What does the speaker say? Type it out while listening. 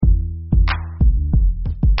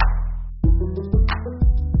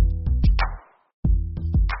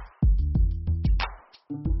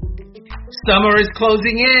Summer is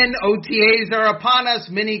closing in. OTAs are upon us.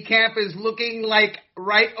 Mini camp is looking like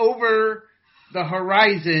right over the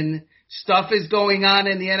horizon. Stuff is going on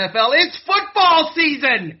in the NFL. It's football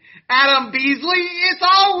season, Adam Beasley. It's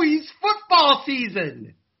always football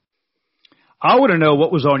season. I want to know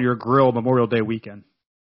what was on your grill Memorial Day weekend.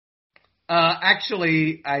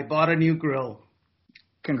 Actually, I bought a new grill.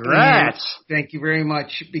 Congrats. And thank you very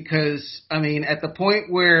much because, I mean, at the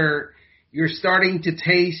point where you're starting to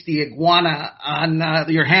taste the iguana on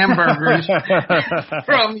your hamburgers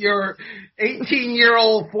from your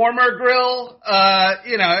 18-year-old former grill,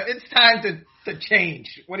 it's time to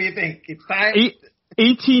change. What do you think? It's time?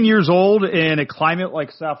 18 years old in a climate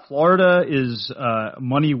like South Florida is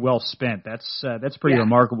money well spent. That's pretty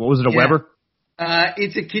remarkable. Was it a Weber?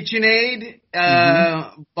 It's a KitchenAid,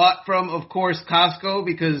 bought from, of course, Costco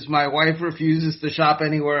because my wife refuses to shop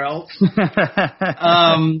anywhere else.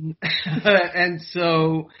 And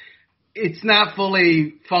so it's not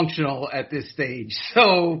fully functional at this stage.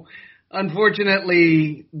 So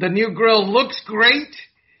unfortunately, the new grill looks great,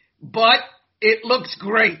 but it looks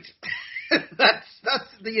great. That's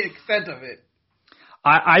the extent of it.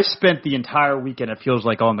 I spent the entire weekend, it feels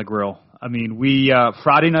like, on the grill. I mean,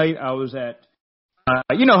 Friday night I was at,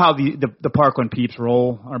 you know how the Parkland peeps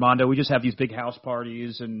roll, Armando. We just have these big house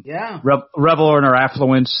parties and revel in our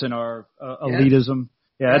affluence and our elitism.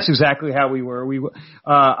 Yeah, that's exactly how we were.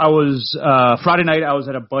 Friday night I was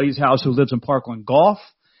at a buddy's house who lives in Parkland Golf.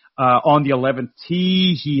 On the 11th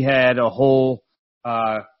tee, he had a whole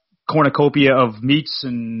cornucopia of meats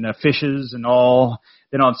and fishes and all.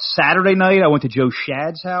 Then on Saturday night, I went to Joe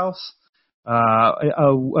Shad's house. We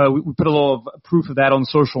put a little proof of that on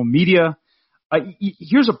social media.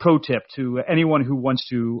 Here's a pro tip to anyone who wants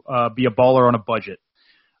to be a baller on a budget.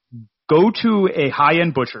 Go to a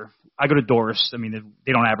high-end butcher. I go to Doris. I mean,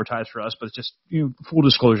 they don't advertise for us, but it's just full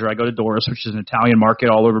disclosure. I go to Doris, which is an Italian market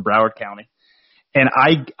all over Broward County. And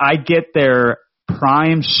I get their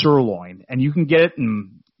prime sirloin, and you can get it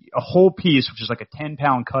in a whole piece, which is like a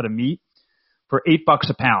 10-pound cut of meat, for $8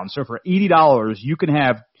 a pound. So for $80, you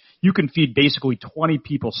can feed basically 20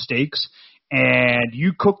 people steaks. And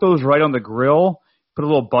you cook those right on the grill, put a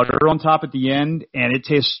little butter on top at the end, and it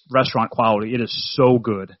tastes restaurant quality. It is so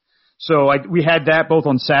good. So we had that both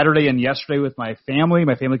on Saturday and yesterday with my family.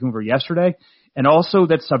 My family came over yesterday. And also,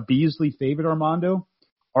 that's a Beasley favorite, Armando,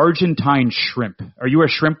 Argentine shrimp. Are you a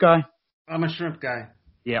shrimp guy? I'm a shrimp guy.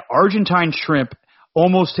 Yeah, Argentine shrimp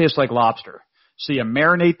almost tastes like lobster. So you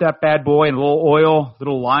marinate that bad boy in a little oil,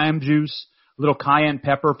 little lime juice, a little cayenne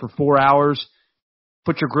pepper for 4 hours.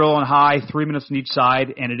 Put your grill on high, 3 minutes on each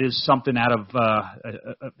side, and it is something out of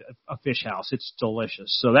a fish house. It's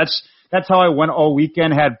delicious. So that's how I went all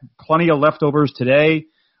weekend. Had plenty of leftovers today.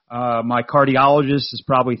 My cardiologist is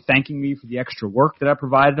probably thanking me for the extra work that I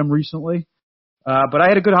provided him recently. But I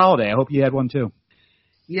had a good holiday. I hope you had one too.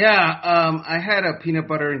 Yeah, I had a peanut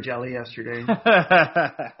butter and jelly yesterday,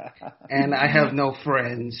 and I have no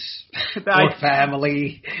friends or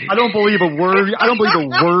family. I don't believe a word. I don't believe a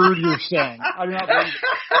word you're saying. I do not believe it.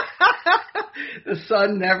 The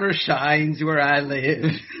sun never shines where I live.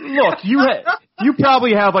 Look, you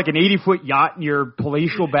probably have like an 80-foot yacht in your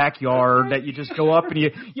palatial backyard that you just go up and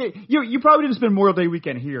you probably didn't spend Memorial Day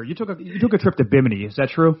weekend here. You took a trip to Bimini. Is that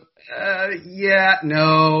true? Yeah,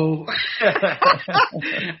 no.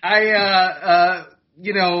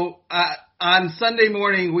 On Sunday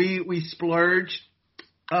morning we splurged.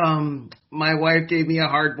 My wife gave me a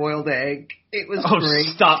hard-boiled egg. It was great.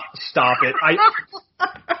 Stop it.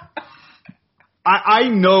 I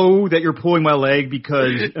know that you're pulling my leg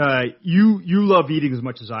because you love eating as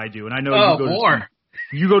much as I do, and I know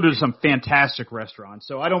you go to some fantastic restaurants.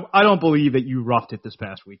 So I don't believe that you roughed it this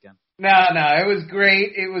past weekend. No, it was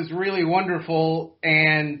great. It was really wonderful,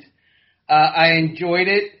 and I enjoyed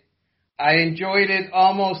it. I enjoyed it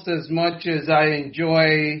almost as much as I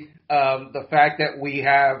enjoy the fact that we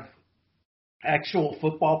have actual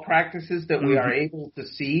football practices that we are able to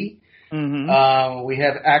see. Mm-hmm. We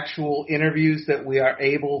have actual interviews that we are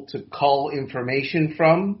able to cull information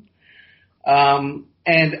from.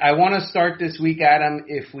 And I want to start this week, Adam,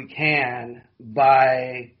 if we can,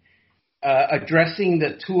 by addressing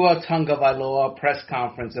the Tua Tagovailoa press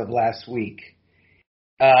conference of last week.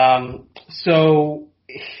 So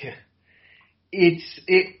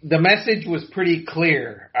the message was pretty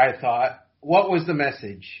clear, I thought. What was the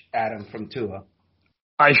message, Adam, from Tua?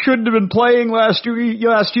 I shouldn't have been playing last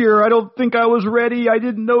year. I don't think I was ready. I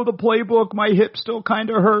didn't know the playbook. My hip still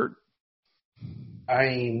kind of hurt. I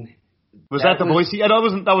mean, was that the voice? That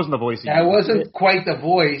wasn't the voice. That wasn't quite the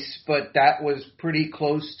voice, but that was pretty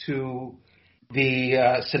close to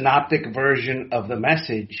the synoptic version of the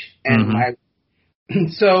message.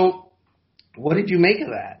 And so what did you make of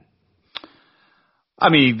that? I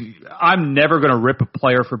mean, I'm never going to rip a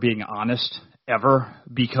player for being honest ever,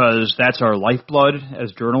 because that's our lifeblood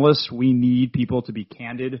as journalists. We need people to be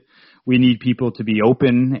candid. We need people to be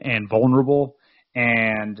open and vulnerable.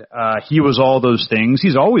 And he was all those things.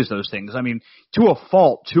 He's always those things. I mean, to a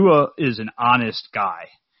fault, Tua is an honest guy.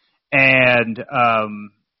 And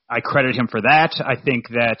I credit him for that. I think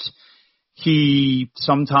that he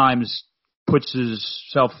sometimes puts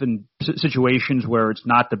himself in situations where it's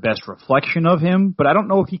not the best reflection of him, but I don't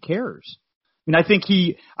know if he cares. I mean, I think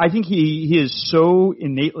he is so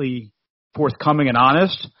innately forthcoming and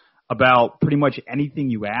honest about pretty much anything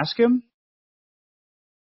you ask him.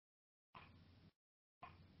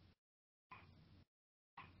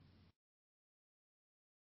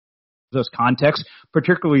 Those context,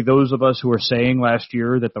 particularly those of us who were saying last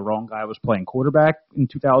year that the wrong guy was playing quarterback in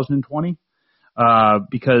 2020,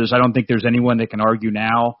 because I don't think there's anyone that can argue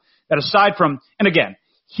now that aside from, and again,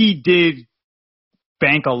 he did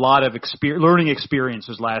bank a lot of learning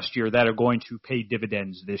experiences last year that are going to pay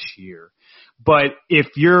dividends this year. But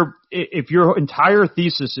if your entire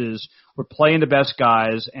thesis is we're playing the best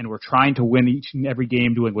guys and we're trying to win each and every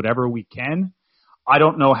game doing whatever we can, I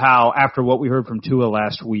don't know how, after what we heard from Tua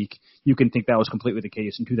last week, you can think that was completely the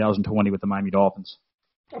case in 2020 with the Miami Dolphins.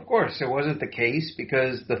 Of course, it wasn't the case,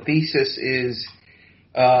 because the thesis is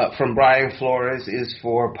from Brian Flores is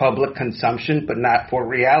for public consumption, but not for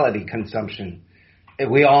reality consumption.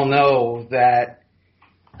 And we all know that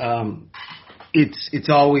it's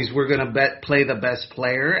always we're going to play the best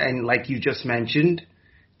player, and like you just mentioned,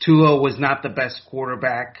 Tua was not the best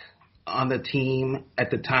quarterback on the team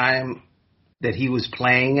at the time that he was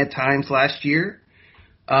playing at times last year.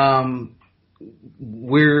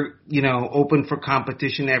 We're, open for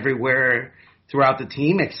competition everywhere throughout the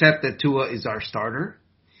team, except that Tua is our starter.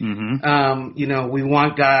 Mm-hmm. We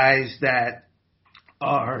want guys that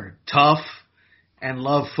are tough and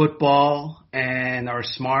love football and are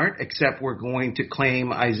smart, except we're going to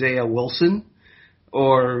claim Isaiah Wilson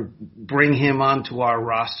or bring him onto our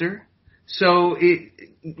roster. So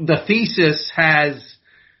the thesis has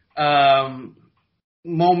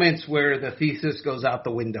moments where the thesis goes out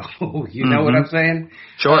the window. You know what I'm saying?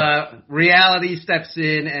 Sure. Reality steps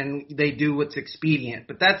in and they do what's expedient,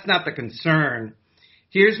 but that's not the concern.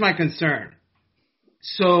 Here's my concern.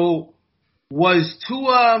 So was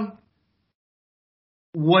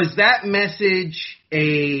that message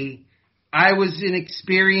I was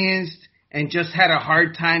inexperienced and just had a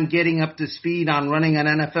hard time getting up to speed on running an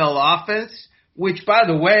NFL offense, which, by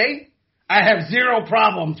the way, I have zero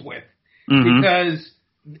problems with because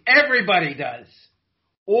everybody does?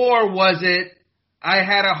 Or was it I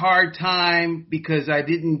had a hard time because I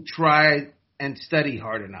didn't try and study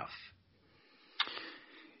hard enough?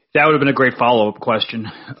 That would have been a great follow-up question.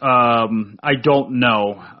 I don't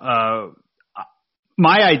know.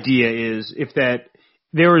 My idea is if that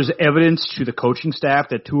there is evidence to the coaching staff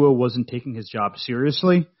that Tua wasn't taking his job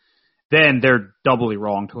seriously, then they're doubly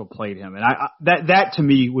wrong to have played him. And that to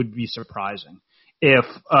me would be surprising if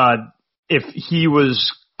he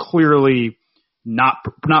was clearly not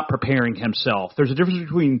preparing himself. There's a difference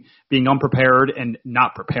between being unprepared and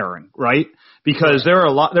not preparing, right? Because there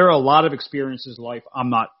are a lot of experiences in life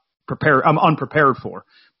I'm unprepared for,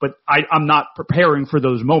 but I'm not preparing for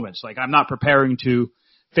those moments. Like, I'm not preparing to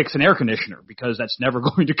fix an air conditioner because that's never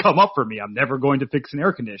going to come up for me. I'm never going to fix an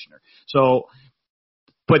air conditioner. So,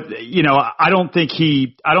 but I don't think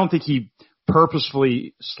he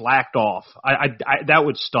purposefully slacked off. I that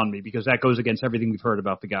would stun me because that goes against everything we've heard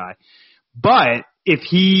about the guy. But if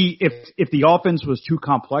the offense was too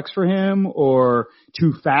complex for him or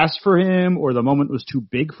too fast for him or the moment was too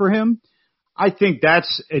big for him, I think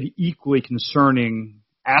that's an equally concerning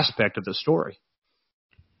aspect of the story.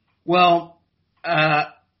 Well,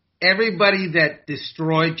 everybody that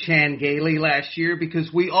destroyed Chan Gailey last year,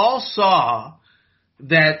 because we all saw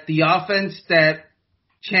that the offense that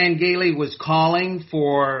Chan Gailey was calling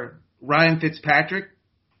for Ryan Fitzpatrick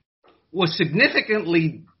was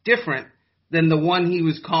significantly different than the one he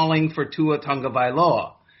was calling for Tua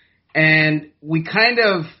Tagovailoa. And we kind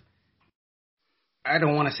of, I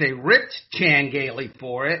don't want to say ripped Chan Gailey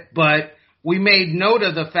for it, but we made note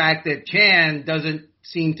of the fact that Chan doesn't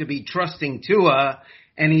seem to be trusting Tua,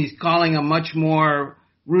 and he's calling a much more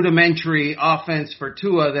rudimentary offense for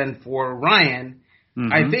Tua than for Ryan.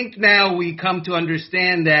 Mm-hmm. I think now we come to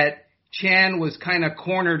understand that Chan was kind of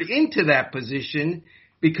cornered into that position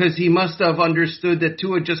because he must have understood that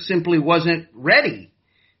Tua just simply wasn't ready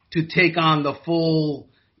to take on the full,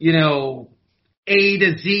 A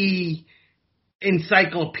to Z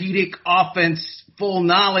encyclopedic offense, full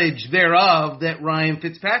knowledge thereof that Ryan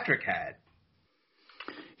Fitzpatrick had.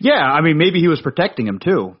 Yeah, I mean, maybe he was protecting him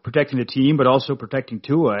too, protecting the team, but also protecting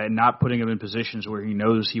Tua and not putting him in positions where he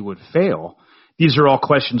knows he would fail. These are all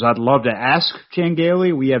questions I'd love to ask Chan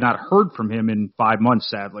Gailey. We have not heard from him in 5 months,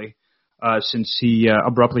 sadly, since he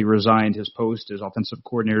abruptly resigned his post as offensive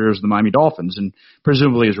coordinator of the Miami Dolphins and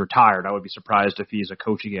presumably is retired. I would be surprised if he's a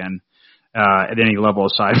coach again at any level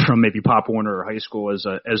aside from maybe Pop Warner or high school as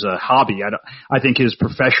a hobby. I think his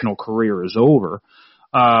professional career is over.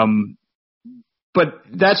 But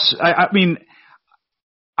I mean,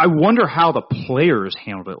 I wonder how the players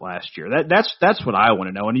handled it last year. That's what I want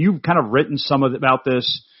to know. And you've kind of written about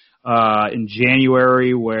this in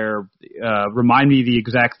January, where remind me the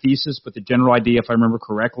exact thesis, but the general idea, if I remember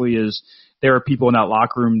correctly, is there are people in that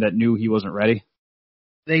locker room that knew he wasn't ready.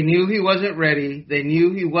 They knew he wasn't ready. They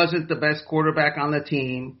knew he wasn't the best quarterback on the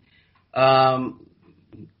team.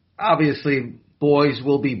 Obviously, boys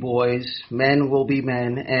will be boys, men will be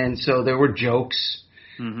men, and so there were jokes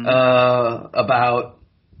about,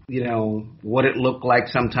 what it looked like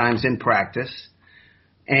sometimes in practice.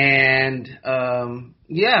 And,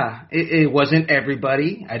 it wasn't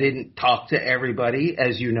everybody. I didn't talk to everybody,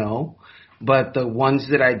 as you know, but the ones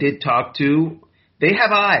that I did talk to, they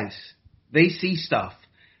have eyes. They see stuff,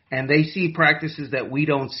 and they see practices that we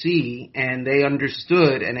don't see, and they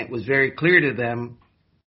understood, and it was very clear to them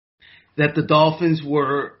that the Dolphins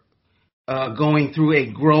were going through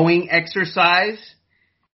a growing exercise,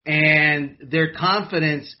 and their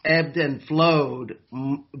confidence ebbed and flowed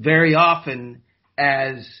very often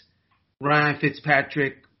as Ryan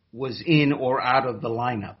Fitzpatrick was in or out of the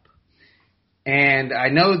lineup. And I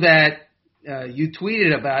know that you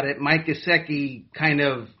tweeted about it. Mike Gesicki kind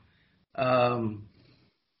of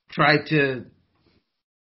tried to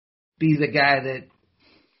be the guy that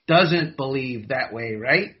doesn't believe that way,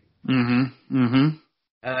 right?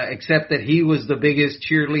 Except that he was the biggest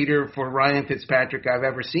cheerleader for Ryan Fitzpatrick I've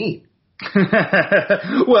ever seen.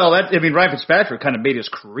 Well, Ryan Fitzpatrick kind of made his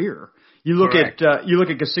career. You look at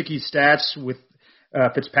Gesicki's stats with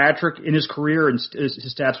Fitzpatrick in his career and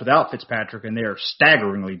his stats without Fitzpatrick, and they are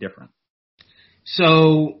staggeringly different.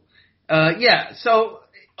 So, so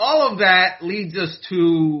all of that leads us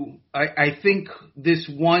to, I think, this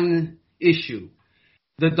one issue.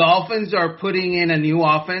 The Dolphins are putting in a new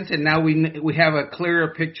offense, and now we have a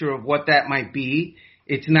clearer picture of what that might be.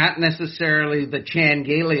 It's not necessarily the Chan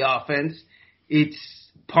Gailey offense. It's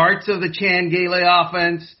parts of the Chan Gailey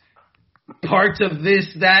offense, parts of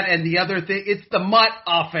this, that, and the other thing. It's the Mutt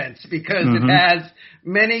offense because it has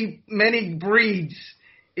many, many breeds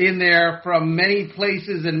in there from many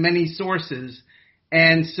places and many sources.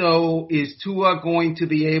 And so is Tua going to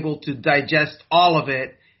be able to digest all of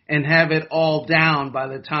it and have it all down by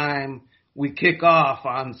the time we kick off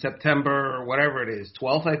on September or whatever it is,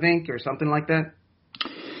 12th, I think, or something like that?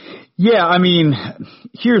 Yeah, I mean,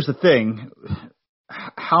 here's the thing.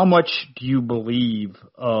 How much do you believe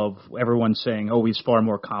of everyone saying, "Oh, he's far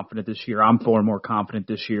more confident this year. I'm far more confident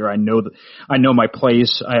this year. I know my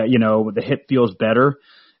place. The hip feels better."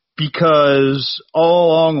 Because all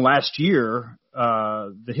along last year,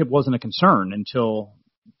 the hip wasn't a concern until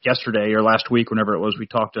yesterday or last week, whenever it was we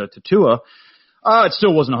talked to Tua. It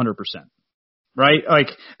still wasn't 100%. Right? Like,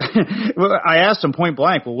 I asked him point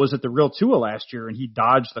blank, well, was it the real Tua last year? And he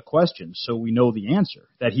dodged the question. So we know the answer,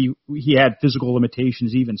 that he had physical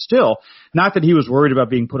limitations even still. Not that he was worried about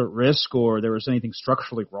being put at risk or there was anything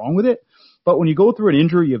structurally wrong with it. But when you go through an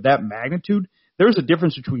injury of that magnitude, there's a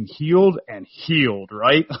difference between healed and healed,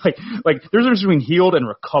 right? Like there's a difference between healed and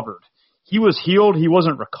recovered. He was healed. He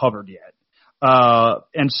wasn't recovered yet.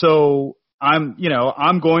 And so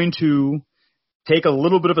I'm going to take a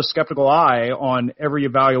little bit of a skeptical eye on every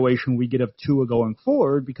evaluation we get of Tua going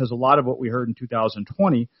forward, because a lot of what we heard in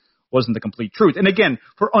 2020 wasn't the complete truth. And again,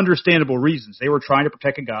 for understandable reasons. They were trying to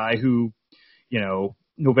protect a guy who,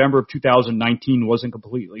 November of 2019 wasn't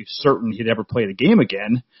completely certain he'd ever play the game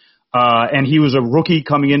again. And he was a rookie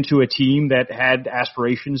coming into a team that had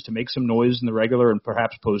aspirations to make some noise in the regular and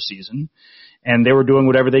perhaps postseason. And they were doing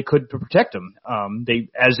whatever they could to protect him. They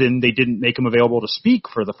didn't make him available to speak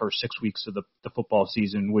for the first 6 weeks of the football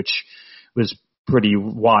season, which was pretty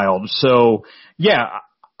wild. So, yeah,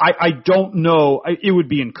 I don't know. It would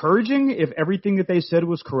be encouraging if everything that they said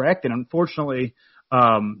was correct. And unfortunately,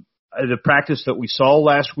 the practice that we saw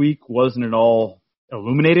last week wasn't at all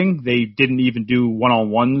illuminating. They didn't even do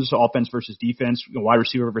one-on-ones, offense versus defense, wide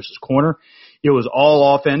receiver versus corner. It was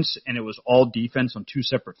all offense and it was all defense on two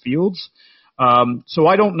separate fields. So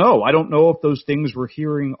I don't know. I don't know if those things we're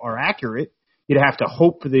hearing are accurate. you'd have to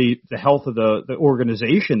hope for the health of the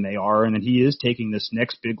organization they are, and that he is taking this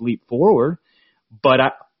next big leap forward. But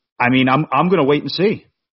I'm going to wait and see.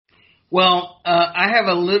 Well, I have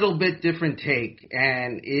a little bit different take,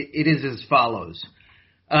 and it is as follows.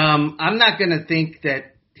 I'm not going to think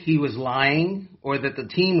that he was lying or that the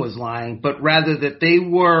team was lying, but rather that they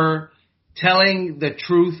were telling the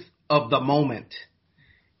truth of the moment.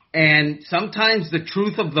 And sometimes the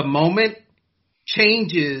truth of the moment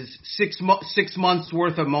changes 6 months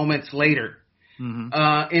worth of moments later.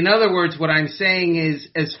 Mm-hmm. In other words, what I'm saying is,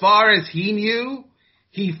 as far as he knew,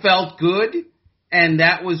 he felt good. And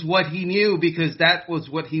that was what he knew because that was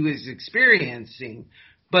what he was experiencing.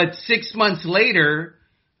 But 6 months later,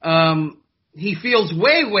 he feels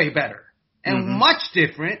way, way better and much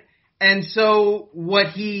different. And so what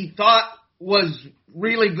he thought was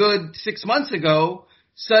really good 6 months ago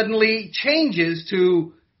suddenly changes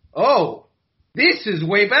to, oh, this is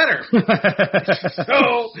way better.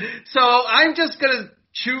 So I'm just going to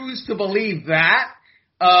choose to believe that.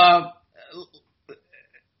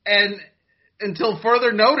 And until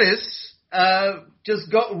further notice,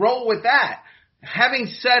 just roll with that. Having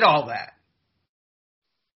said all that,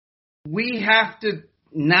 we have to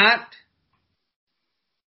not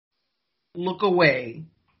look away,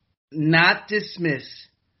 not dismiss,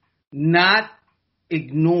 not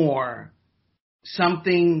ignore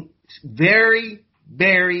something very,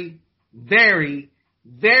 very, very,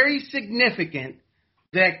 very significant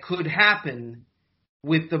that could happen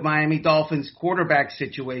with the Miami Dolphins quarterback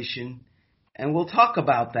situation. And we'll talk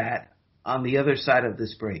about that on the other side of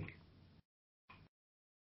this break.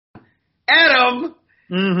 Adam,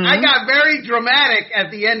 I got very dramatic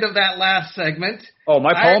at the end of that last segment. Oh,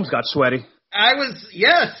 my palms got sweaty. I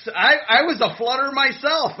was a flutter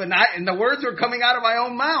myself, and the words were coming out of my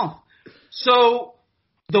own mouth. So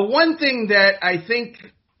the one thing that I think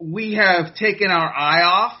we have taken our eye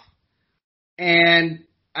off, and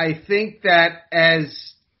I think that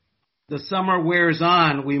as the summer wears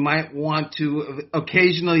on, we might want to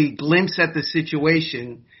occasionally glimpse at the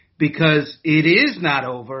situation because it is not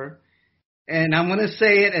over. And I'm going to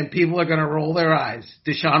say it, and people are going to roll their eyes.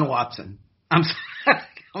 Deshaun Watson. I'm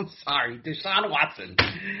sorry, Deshaun Watson.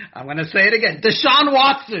 I'm going to say it again. Deshaun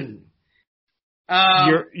Watson.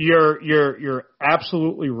 You're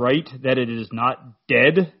absolutely right that it is not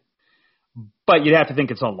dead, but you'd have to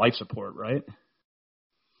think it's on life support, right?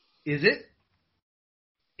 Is it?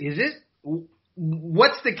 Is it?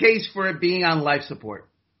 What's the case for it being on life support?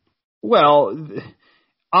 Well,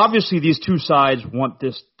 obviously these two sides want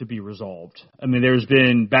this to be resolved. I mean, there's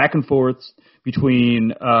been back and forth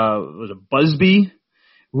between was it Busby,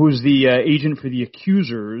 who's the agent for the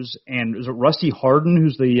accusers, and is it Rusty Hardin,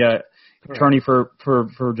 who's the attorney for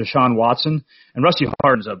Deshaun Watson? And Rusty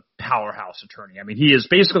Hardin's a powerhouse attorney. I mean, he is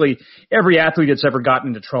basically every athlete that's ever gotten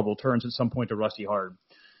into trouble turns at some point to Rusty Hardin.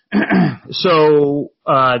 So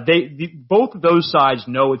both of those sides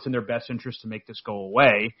know it's in their best interest to make this go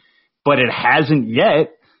away, but it hasn't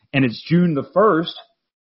yet, and it's June the 1st,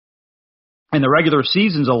 and the regular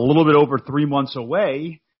season's a little bit over 3 months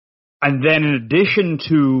away. And then in addition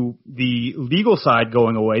to the legal side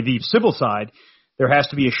going away, the civil side, there has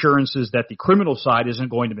to be assurances that the criminal side isn't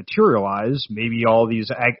going to materialize. Maybe all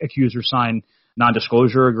these accusers sign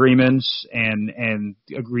non-disclosure agreements and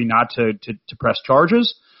agree not to press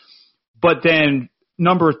charges. But then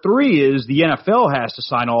number 3 is the NFL has to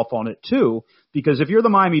sign off on it too, because if you're the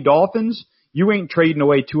Miami Dolphins, you ain't trading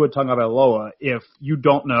away Tua Tagovailoa if you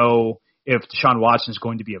don't know if Deshaun Watson is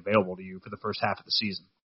going to be available to you for the first half of the season.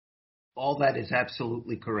 All that is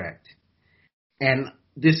absolutely correct. And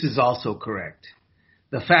this is also correct.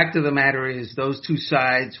 The fact of the matter is those two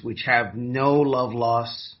sides, which have no love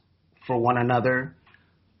loss for one another,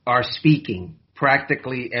 are speaking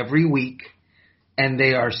practically every week, and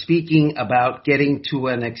they are speaking about getting to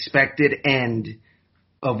an expected end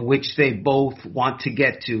of which they both want to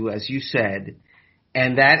get to, as you said,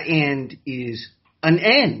 and that end is an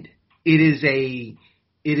end. It is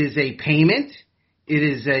a payment. It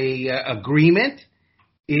is a agreement.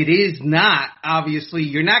 It is not, obviously,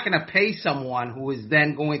 you're not going to pay someone who is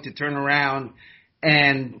then going to turn around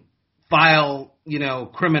and file,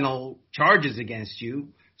 criminal charges against you.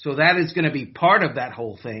 So that is going to be part of that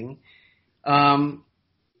whole thing. And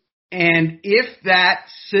if that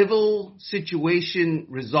civil situation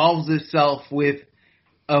resolves itself with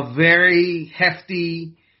a very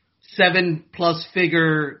hefty 7+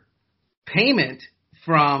 figure payment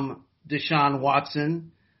from Deshaun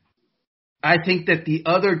Watson, I think that the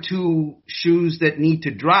other two shoes that need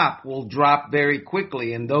to drop will drop very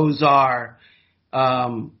quickly. And those are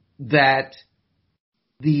that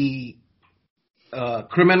the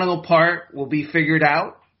criminal part will be figured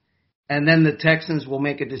out, and then the Texans will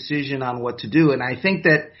make a decision on what to do. And I think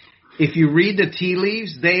that if you read the tea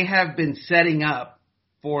leaves, they have been setting up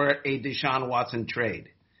for a Deshaun Watson trade.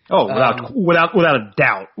 Oh, without a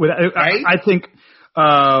doubt. Right? I think,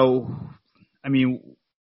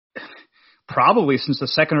 probably since the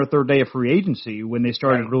second or third day of free agency when they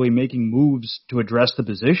started really making moves to address the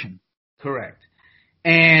position. Correct.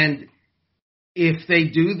 And if they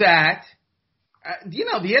do that, the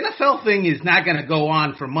NFL thing is not going to go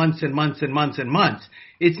on for months and months and months and months.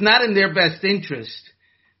 It's not in their best interest,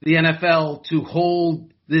 the NFL, to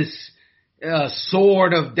hold this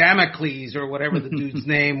sword of Damocles or whatever the dude's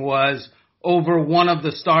name was over one of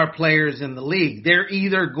the star players in the league. They're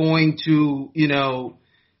either going to,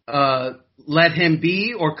 let him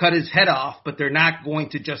be or cut his head off, but they're not going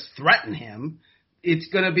to just threaten him. It's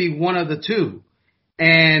going to be one of the two.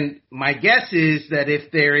 And my guess is that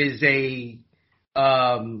if there is a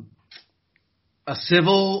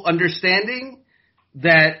civil understanding,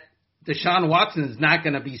 that Deshaun Watson is not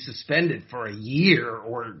going to be suspended for a year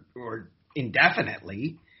or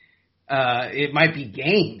indefinitely. It might be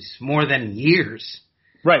games more than years.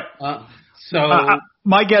 Right.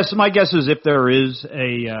 My guess is if there is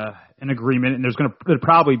an agreement, and there'd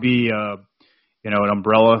probably be an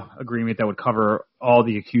umbrella agreement that would cover all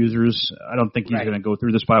the accusers. I don't think he's going to go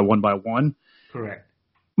through this by one. Correct.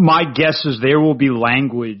 My guess is there will be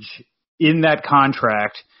language in that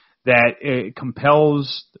contract that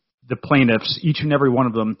compels the plaintiffs, each and every one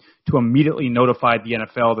of them, to immediately notify the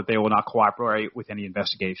NFL that they will not cooperate with any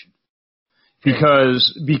investigation.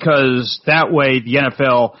 Because that way the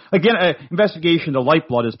NFL, again, investigation, the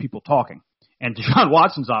lifeblood is people talking. And Deshaun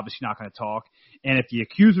Watson's obviously not going to talk. And if the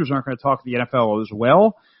accusers aren't going to talk to the NFL as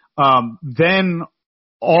well, then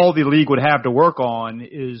all the league would have to work on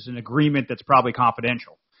is an agreement that's probably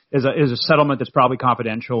confidential, is a settlement that's probably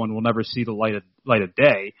confidential and will never see the light of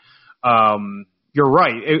day. You're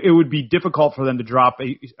right. It would be difficult for them to drop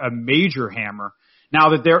a major hammer.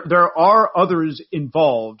 Now that there are others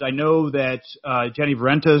involved, I know that Jenny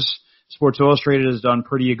Varentas, Sports Illustrated, has done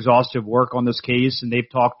pretty exhaustive work on this case, and they've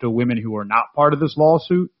talked to women who are not part of this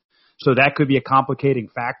lawsuit. So that could be a complicating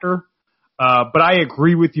factor. But I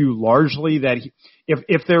agree with you largely that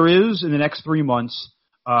if there is in the next 3 months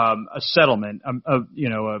a settlement, an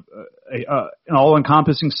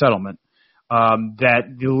all-encompassing settlement,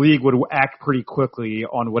 that the league would act pretty quickly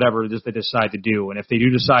on whatever it is they decide to do. And if they do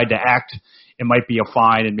decide to act, it might be a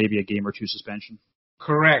fine and maybe a game or two suspension.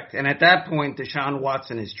 Correct. And at that point, Deshaun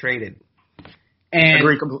Watson is traded. And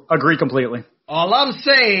Agree completely. All I'm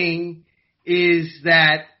saying is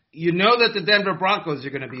that that the Denver Broncos are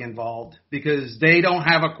going to be involved because they don't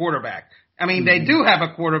have a quarterback. I mean, they do have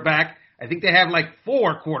a quarterback. I think they have like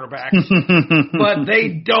 4 quarterbacks, but they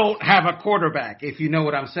don't have a quarterback, if you know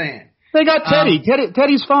what I'm saying. They got Teddy.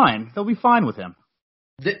 Teddy's fine. They'll be fine with him.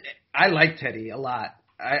 I like Teddy a lot.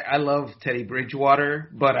 I love Teddy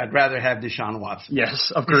Bridgewater, but I'd rather have Deshaun Watson.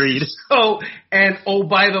 Yes, agreed.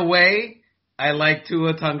 By the way, I like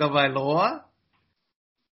Tua Tagovailoa,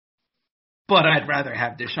 but I'd rather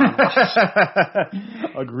have Deshaun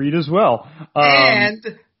Watson. Agreed as well. And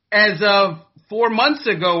as of 4 months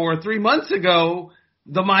ago or 3 months ago,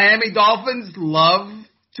 the Miami Dolphins love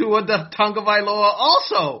Tua Tagovailoa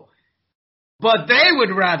also. But they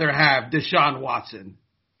would rather have Deshaun Watson.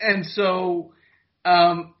 And so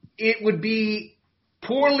it would be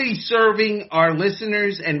poorly serving our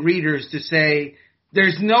listeners and readers to say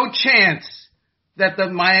there's no chance that the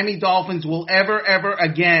Miami Dolphins will ever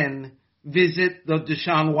again visit the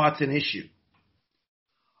Deshaun Watson issue.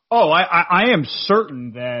 Oh, I am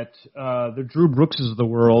certain that the Drew Brookses of the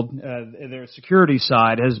world, their security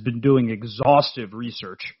side, has been doing exhaustive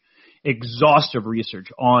research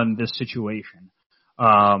on this situation,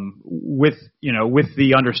 with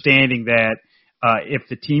the understanding that if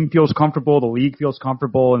the team feels comfortable, the league feels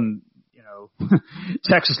comfortable, and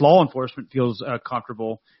Texas law enforcement feels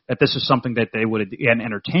comfortable, that this is something that they would again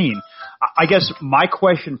entertain. I guess my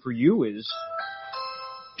question for you is,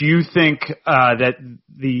 do you think that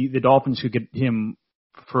the Dolphins could get him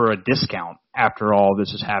for a discount after all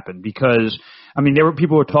this has happened? Because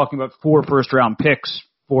people were talking about 4 first-round picks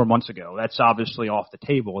 4 months ago. That's obviously off the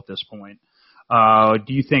table at this point.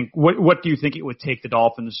 Do you think what do you think it would take the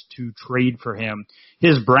Dolphins to trade for him?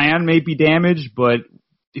 His brand may be damaged, but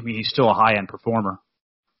he's still a high-end performer.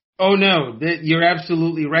 Oh no, you're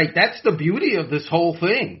absolutely right. That's the beauty of this whole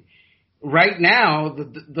thing. Right now,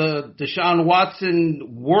 the Deshaun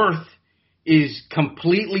Watson worth is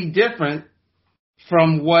completely different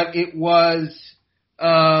from what it was.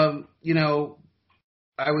 I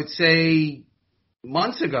would say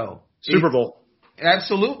months ago. Super Bowl.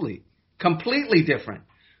 absolutely. Completely different.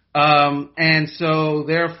 And so,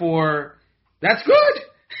 therefore, that's good.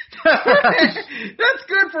 That's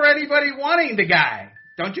good for anybody wanting the guy,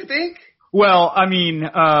 don't you think? Well, I mean,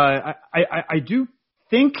 I do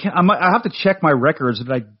think I have to check my records,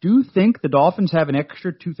 but I do think the Dolphins have an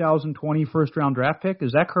extra 2020 first-round draft pick.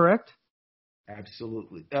 Is that correct?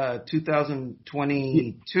 Absolutely.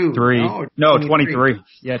 2022. No, 23.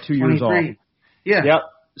 Yeah, 2 years off. Yeah. Yep.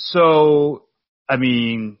 So, I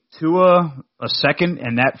mean, Tua, a second,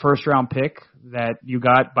 and that first-round pick that you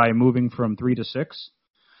got by moving from 3 to 6,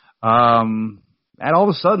 that all of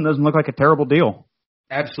a sudden doesn't look like a terrible deal.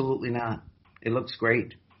 Absolutely not. It looks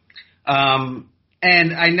great.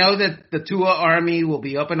 And I know that the Tua Army will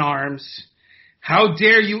be up in arms. How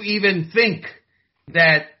dare you even think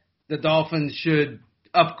that the Dolphins should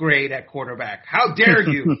upgrade at quarterback? How dare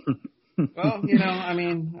you? Well, I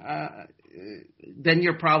mean, then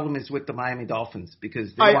your problem is with the Miami Dolphins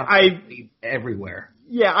because they want to be everywhere.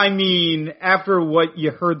 Yeah, I mean, after what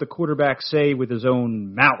you heard the quarterback say with his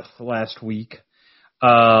own mouth last week,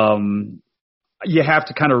 you have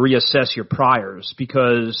to kind of reassess your priors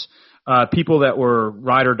because people that were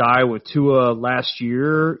ride or die with Tua last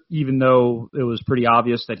year, even though it was pretty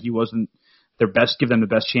obvious that he wasn't their best, give them the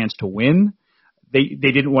best chance to win, they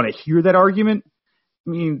didn't want to hear that argument. I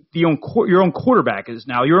mean, your own quarterback is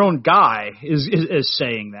now, your own guy is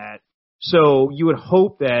saying that. So you would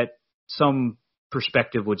hope that some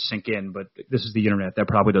perspective would sink in, but this is the internet. That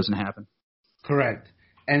probably doesn't happen. Correct.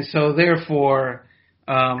 And so therefore,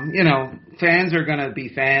 fans are going to be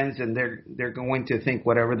fans and they're going to think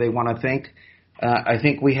whatever they want to think. I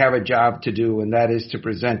think we have a job to do, and that is to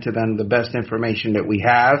present to them the best information that we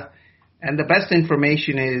have. And the best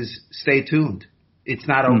information is stay tuned. It's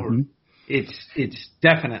not over. It's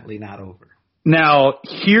definitely not over. Now,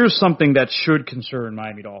 here's something that should concern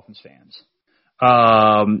Miami Dolphins fans.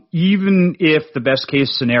 Even if the best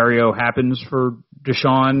case scenario happens for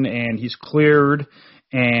Deshaun and he's cleared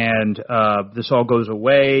and this all goes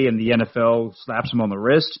away and the NFL slaps him on the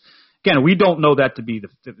wrist, again, we don't know that to be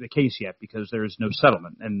the case yet because there's no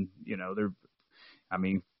settlement. And,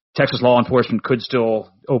 Texas law enforcement could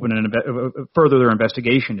still open further their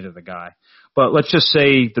investigation into the guy. But let's just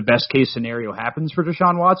say the best case scenario happens for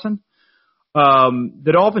Deshaun Watson.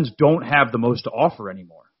 The Dolphins don't have the most to offer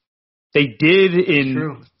anymore. They did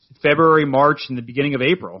in February, March, and the beginning of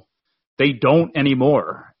April. They don't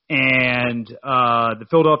anymore. And the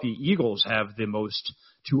Philadelphia Eagles have the most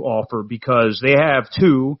to offer because they have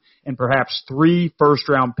 2 and perhaps 3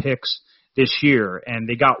 first-round picks this year. And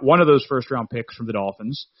they got one of those first-round picks from the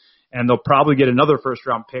Dolphins. And they'll probably get another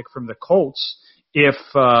first-round pick from the Colts if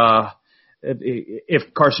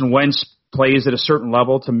Carson Wentz plays at a certain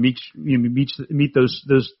level to meet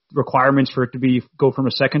those requirements for it to go from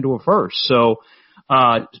a second to a first. So,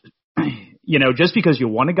 just because you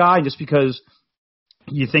want a guy, just because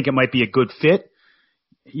you think it might be a good fit,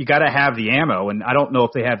 you got to have the ammo. And I don't know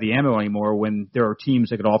if they have the ammo anymore when there are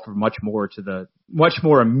teams that could offer much more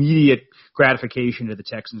immediate gratification to the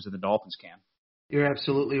Texans than the Dolphins can. You're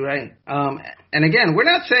absolutely right. And again, we're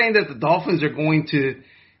not saying that the Dolphins are going to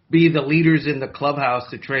be the leaders in the clubhouse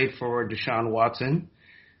to trade for Deshaun Watson.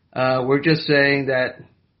 We're just saying that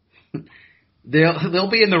they'll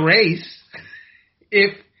be in the race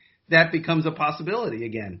if that becomes a possibility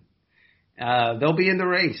again. They'll be in the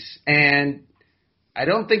race. And I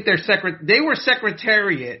don't think they were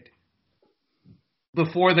Secretariat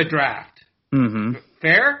before the draft. Mm-hmm.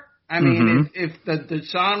 Fair? I mean, if the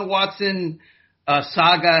Deshaun Watson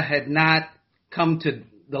saga had not come to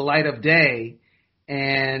the light of day,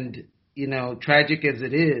 and, tragic as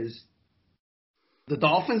it is, the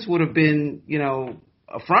Dolphins would have been,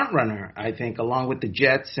 a front runner, I think, along with the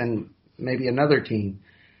Jets and maybe another team.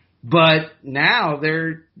 But now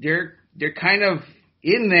they're kind of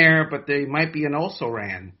in there, but they might be an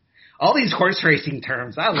also-ran. All these horse racing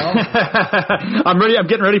terms, I love them. I'm ready. I'm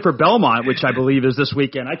getting ready for Belmont, which I believe is this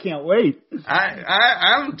weekend. I can't wait.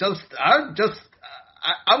 I'm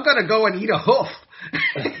gonna go and eat a hoof.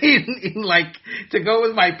 To go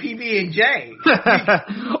with my PB&J.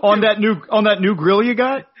 on that new grill you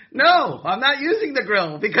got? No, I'm not using the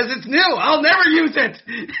grill because it's new. I'll never use it.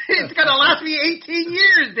 It's gonna last me 18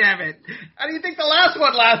 years, damn it. How do you think the last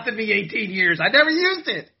one lasted me 18 years? I never used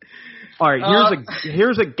it. All right,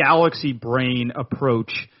 here's a galaxy brain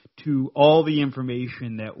approach to all the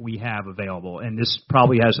information that we have available, and this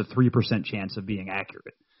probably has a 3% chance of being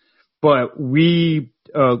accurate. But we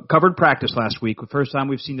covered practice last week, the first time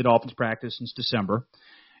we've seen the Dolphins practice since December.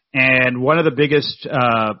 And one of the biggest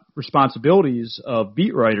responsibilities of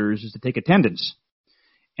beat writers is to take attendance.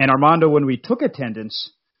 And Armando, when we took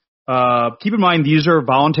attendance, Keep in mind, these are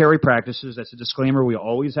voluntary practices. That's a disclaimer we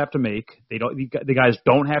always have to make. The guys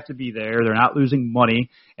don't have to be there. They're not losing money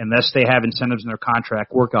unless they have incentives in their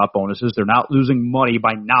contract, workout bonuses. They're not losing money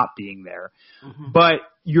by not being there. Mm-hmm. But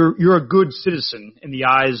you're a good citizen in the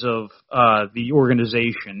eyes of the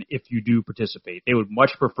organization if you do participate. They would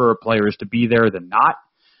much prefer players to be there than not,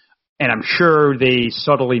 and I'm sure they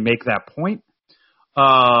subtly make that point.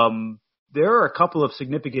 There are a couple of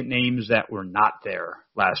significant names that were not there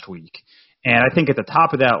last week. And I think at the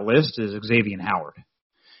top of that list is Xavier Howard.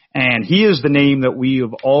 And he is the name that we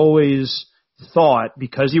have always thought,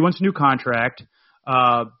 because he wants a new contract,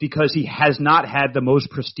 because he has not had the most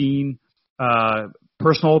pristine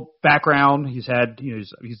personal background. He's had,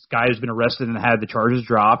 he's a guy who's been arrested and had the charges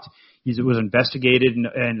dropped. He was investigated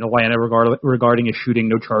in Atlanta regarding a shooting.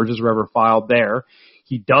 No charges were ever filed there.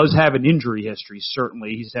 He does have an injury history,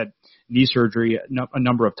 certainly. He's had knee surgery a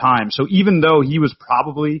number of times. So even though he was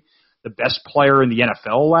probably the best player in the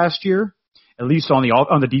NFL last year, at least on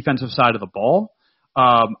the defensive side of the ball,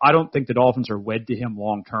 I don't think the Dolphins are wed to him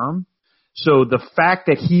long term. So the fact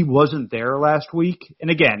that he wasn't there last week, and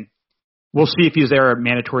again, we'll see if he's there at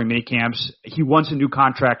mandatory minicamps. He wants a new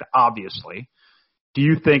contract, obviously. Do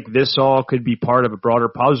you think this all could be part of a broader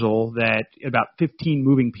puzzle that about 15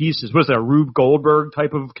 moving pieces, what is that, a Rube Goldberg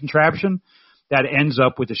type of contraption, that ends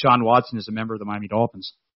up with Deshaun Watson as a member of the Miami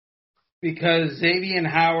Dolphins? Because Xavier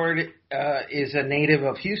Howard is a native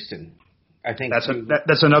of Houston. I think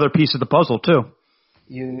that's another piece of the puzzle too.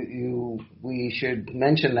 We should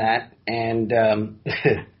mention that, and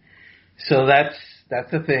so that's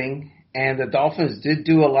the thing. And the Dolphins did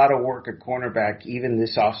do a lot of work at cornerback even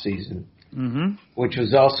this offseason. Mm-hmm. Which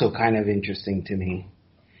was also kind of interesting to me.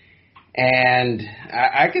 And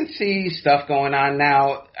I can see stuff going on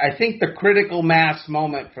now. I think the critical mass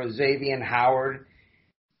moment for Xavier Howard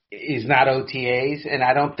is not OTAs, and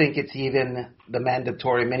I don't think it's even the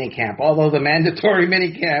mandatory minicamp, although the mandatory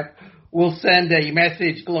minicamp will send a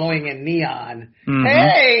message glowing in neon. Mm-hmm.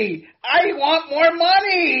 Hey, I want more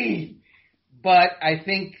money! But I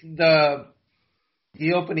think the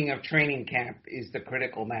opening of training camp is the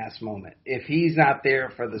critical mass moment. If he's not there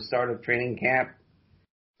for the start of training camp,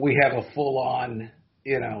 we have a full-on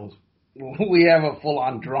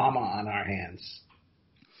drama on our hands.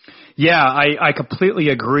 Yeah, I completely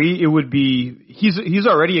agree. It would be he's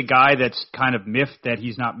already a guy that's kind of miffed that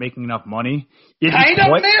he's not making enough money.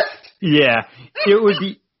 Miffed? Yeah,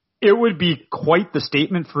 it would be quite the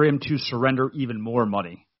statement for him to surrender even more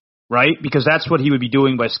money. Right? Because that's what he would be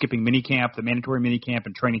doing by skipping minicamp, the mandatory minicamp,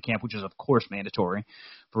 and training camp, which is, of course, mandatory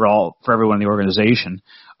for everyone in the organization.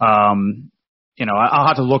 I'll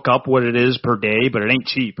have to look up what it is per day, but it ain't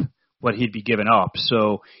cheap what he'd be giving up.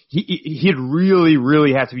 So he'd really,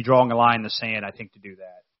 really have to be drawing a line in the sand, I think, to do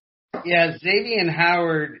that. Yeah, Xavier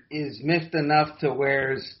Howard is miffed enough to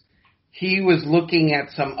where he was looking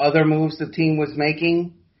at some other moves the team was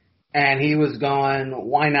making, and he was going,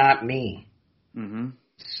 why not me? Mm-hmm.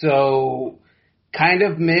 So, kind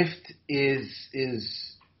of miffed is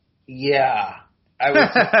yeah, I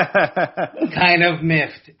would say kind of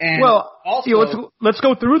miffed. And also, let's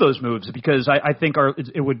go through those moves because I think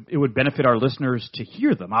it would benefit our listeners to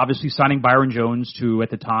hear them. Obviously, signing Byron Jones to,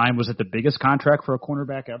 at the time, was it the biggest contract for a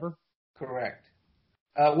cornerback ever? Correct.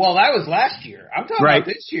 Well, that was last year. I'm talking about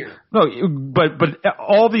this year. No, but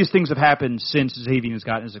all these things have happened since Xavier has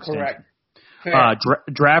gotten his extension. Correct.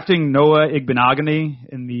 Drafting Noah Igbenogany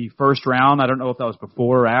in the first round. I don't know if that was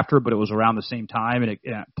before or after, but it was around the same time, and it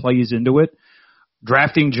plays into it.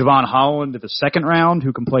 Drafting Javon Holland in the second round,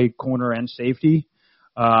 who can play corner and safety.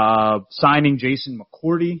 Signing Jason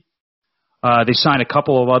McCourty. They signed a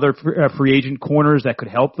couple of other free agent corners that could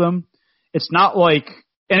help them. It's not like,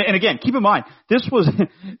 and again, keep in mind, this was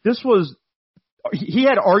he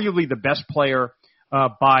had arguably the best player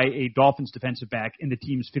by a Dolphins defensive back in the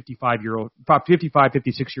team's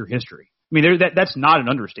 56-year history. I mean, that's not an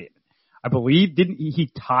understatement. I believe, didn't he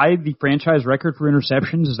tied the franchise record for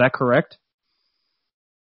interceptions? Is that correct?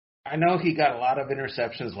 I know he got a lot of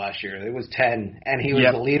interceptions last year. It was 10, and he was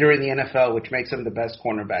the leader in the NFL, which makes him the best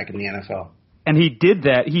cornerback in the NFL. And he did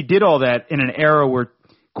that. He did all that in an era where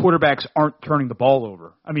quarterbacks aren't turning the ball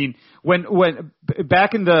over. I mean, when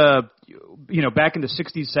back in the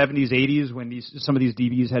 60s, 70s, 80s, when some of these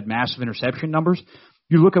DBs had massive interception numbers,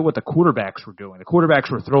 you look at what the quarterbacks were doing. The quarterbacks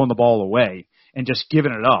were throwing the ball away and just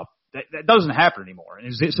giving it up. That doesn't happen anymore.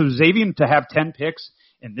 And so Xavier to have 10 picks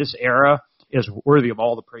in this era is worthy of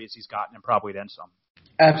all the praise he's gotten and probably then some.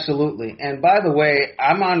 Absolutely. And by the way,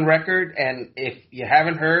 I'm on record, and if you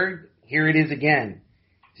haven't heard, here it is again.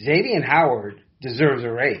 Xavier Howard deserves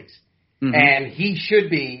a raise. Mm-hmm. And he should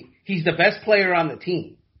be. He's the best player on the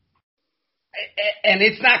team. And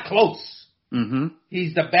it's not close. Mm-hmm.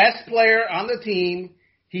 He's the best player on the team.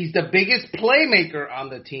 He's the biggest playmaker on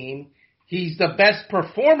the team. He's the best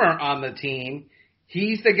performer on the team.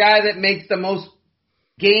 He's the guy that makes the most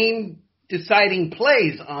game-deciding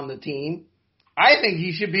plays on the team. I think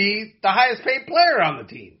he should be the highest-paid player on the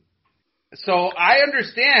team. So I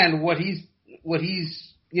understand what he's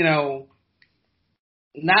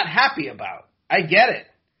not happy about. I get it.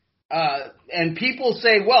 And people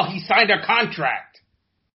say, well, he signed a contract.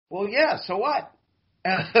 Well, yeah, so what?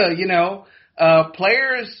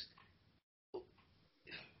 Players,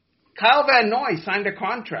 Kyle Van Noy signed a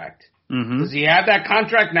contract. Mm-hmm. Does he have that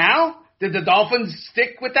contract now? Did the Dolphins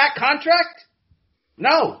stick with that contract?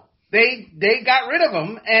 No. They got rid of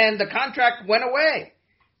him, and the contract went away.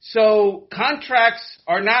 So contracts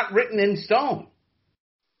are not written in stone.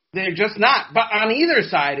 They're just not. But on either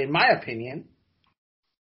side, in my opinion.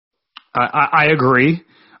 I agree.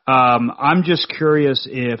 I'm just curious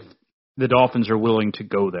if the Dolphins are willing to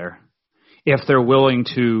go there. If they're willing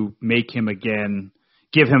to make him again,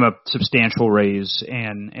 give him a substantial raise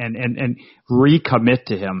and recommit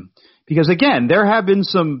to him. Because again, there have been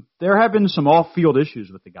some off-field issues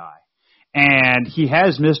with the guy. And he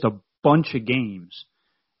has missed a bunch of games.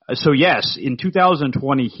 So yes, in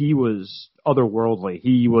 2020 he was otherworldly.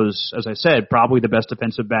 He was, as I said, probably the best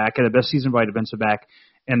defensive back and the best season by defensive back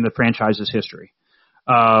in the franchise's history.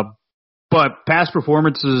 But past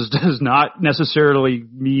performances does not necessarily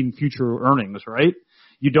mean future earnings, right?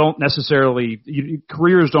 You don't necessarily,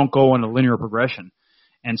 careers don't go in a linear progression.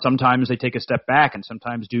 And sometimes they take a step back and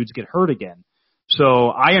sometimes dudes get hurt again. So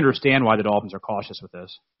I understand why the Dolphins are cautious with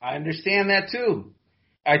this. I understand that too.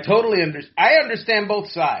 I totally understand. I understand both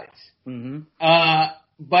sides. Mm-hmm.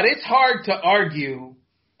 But it's hard to argue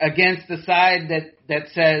against the side that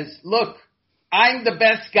says, look, I'm the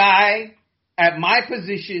best guy at my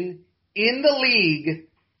position in the league,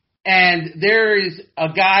 and there is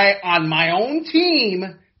a guy on my own team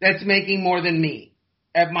that's making more than me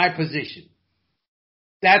at my position.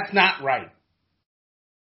 That's not right.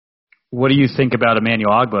 What do you think about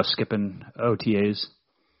Emmanuel Ogbah skipping OTAs?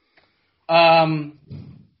 I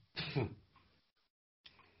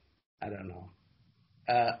don't know.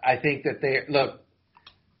 I think that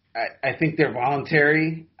I think they're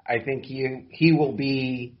voluntary. I think he will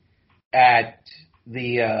be at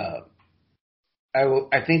the.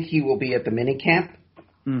 I think he will be at the minicamp.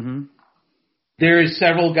 Mm-hmm. There's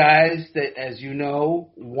several guys that, as you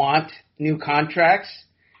know, want new contracts.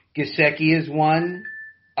 Gesicki is one.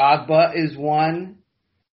 Ogbah is one.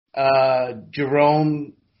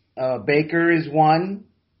 Jerome Baker is one.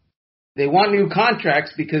 They want new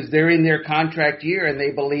contracts because they're in their contract year and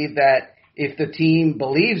they believe that if the team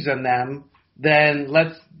believes in them, then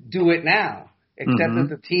let's do it now. Except that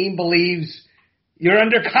the team believes you're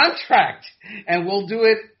under contract and we'll do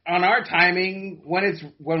it on our timing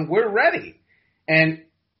when we're ready. And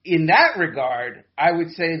in that regard, I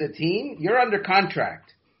would say the team, you're under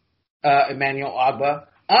contract, Emmanuel Ogbah.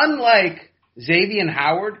 Unlike Xavier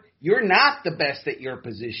Howard, you're not the best at your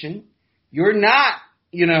position. You're not,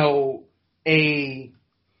 a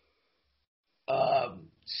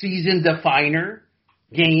season definer,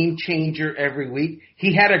 game changer every week.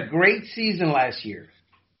 He had a great season last year.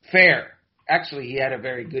 Fair. Actually, he had a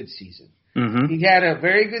very good season. Mm-hmm. He had a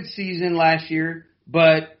very good season last year,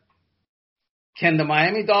 but can the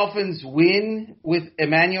Miami Dolphins win with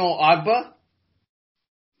Emmanuel Ogbah?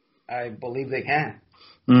 I believe they can.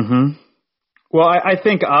 Mm-hmm. Well, I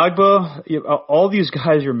think Ogbah, all these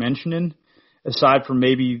guys you're mentioning, aside from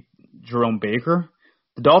maybe Jerome Baker,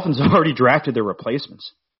 the Dolphins have already drafted their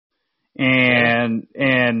replacements. And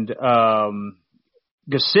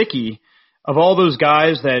Gesicki, of all those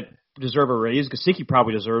guys that deserve a raise, Gesicki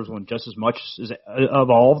probably deserves one just as much as of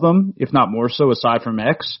all of them, if not more so, aside from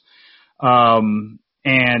X.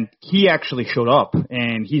 And he actually showed up,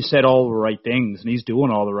 and he said all the right things, and he's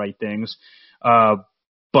doing all the right things.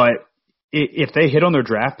 But if they hit on their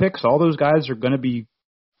draft picks, all those guys are going to be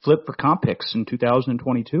flipped for comp picks in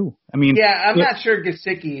 2022. I mean, yeah, I'm not sure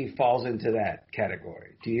Gesicki falls into that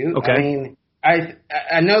category. Do you? Okay. I mean,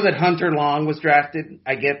 I know that Hunter Long was drafted.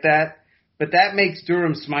 I get that, but that makes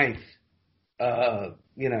Durham Smythe, a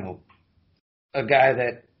guy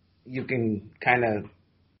that you can kind of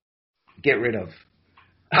get rid of.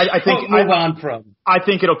 I think move on from. I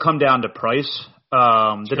think it'll come down to price.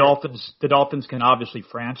 Sure. The Dolphins can obviously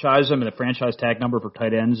franchise them, and the franchise tag number for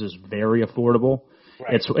tight ends is very affordable.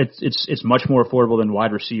 Right. It's much more affordable than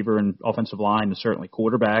wide receiver and offensive line, and certainly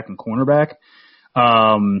quarterback and cornerback.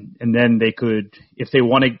 And then they could, if they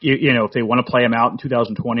want to, if they want to play him out in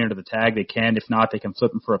 2020 under the tag, they can. If not, they can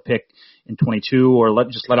flip him for a pick in 22 or let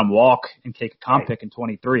him walk and take a comp pick in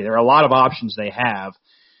 23. There are a lot of options they have.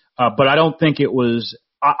 But I don't think it was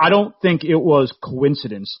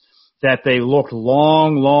coincidence that they looked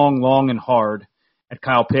long and hard at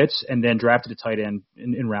Kyle Pitts and then drafted a tight end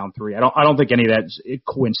in round 3. I don't think any of that is a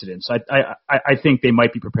coincidence. I think they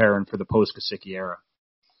might be preparing for the post-Gesicki era.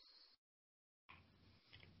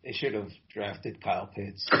 They should have drafted Kyle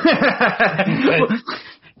Pitts.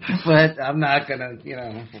 but I'm not going to,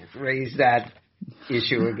 raise that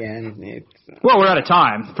issue again. Well, we're out of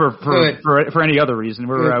time for any other reason.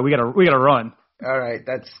 We gotta run. All right,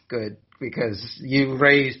 that's good because you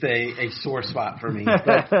raised a sore spot for me.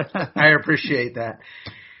 But I appreciate that.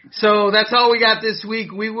 So that's all we got this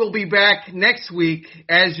week. We will be back next week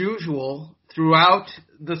as usual throughout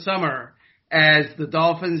the summer as the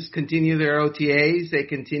Dolphins continue their OTAs, they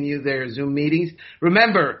continue their Zoom meetings.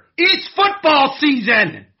 Remember, it's football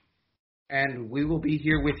season, and we will be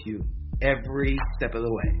here with you every step of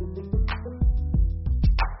the way.